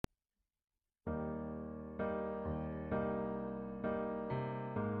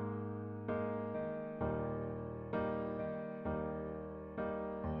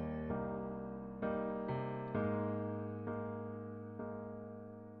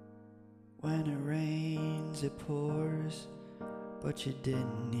When it rains, it pours, but you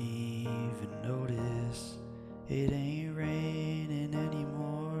didn't even notice. It ain't raining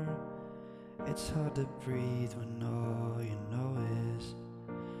anymore. It's hard to breathe when all you know is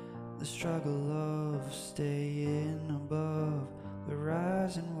the struggle of staying above the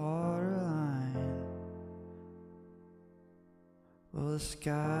rising waterline. Well, the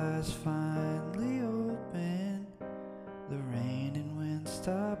sky's finally open, the rain and wind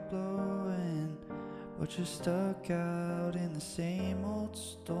stop blowing, but you're stuck out in the same old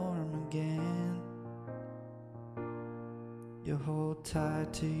storm again. You hold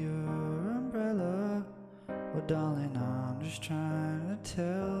tight to your umbrella. Well, darling, I'm just trying to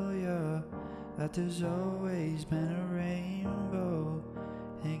tell you that there's always been a rainbow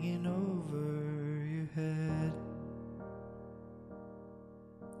hanging over your head.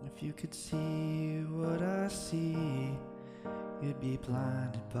 If you could see what I see, you'd be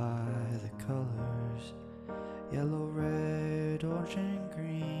blinded by the colors: yellow, red, orange and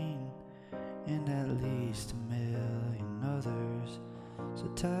green, and at least a million others. So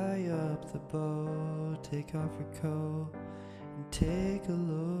tie up the bow, take off your coat, and take a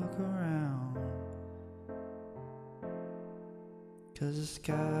look around. 'Cause the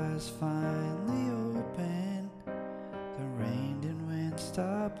sky's finally open, the rain and wind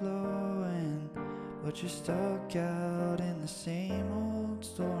stop blowing, but you're stuck out in the same old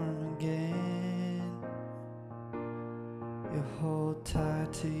storm again. You hold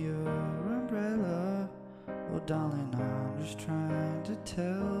tight to your umbrella. Well, darling, I'm just trying to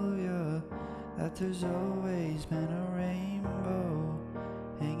tell you that there's always been a rainbow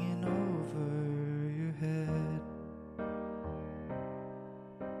hanging over your head.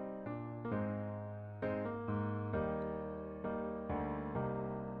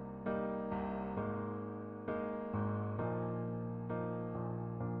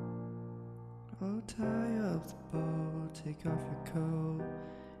 Oh, tie up the bow, take off your coat,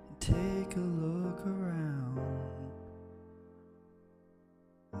 and take a look around.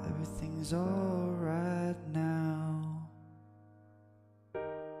 Everything's alright now.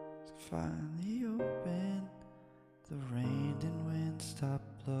 It's finally open, the rain and wind stop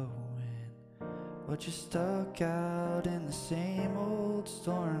blowing, but you're stuck out in the same old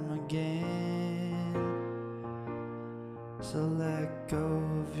storm again. So let go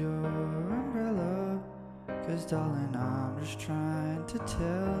of your umbrella, 'cause darling, I'm just trying to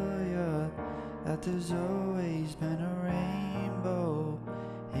tell you that there's always been a rainbow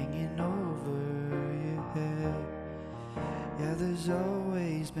hanging over your head. Yeah, there's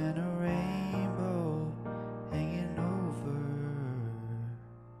always been a rainbow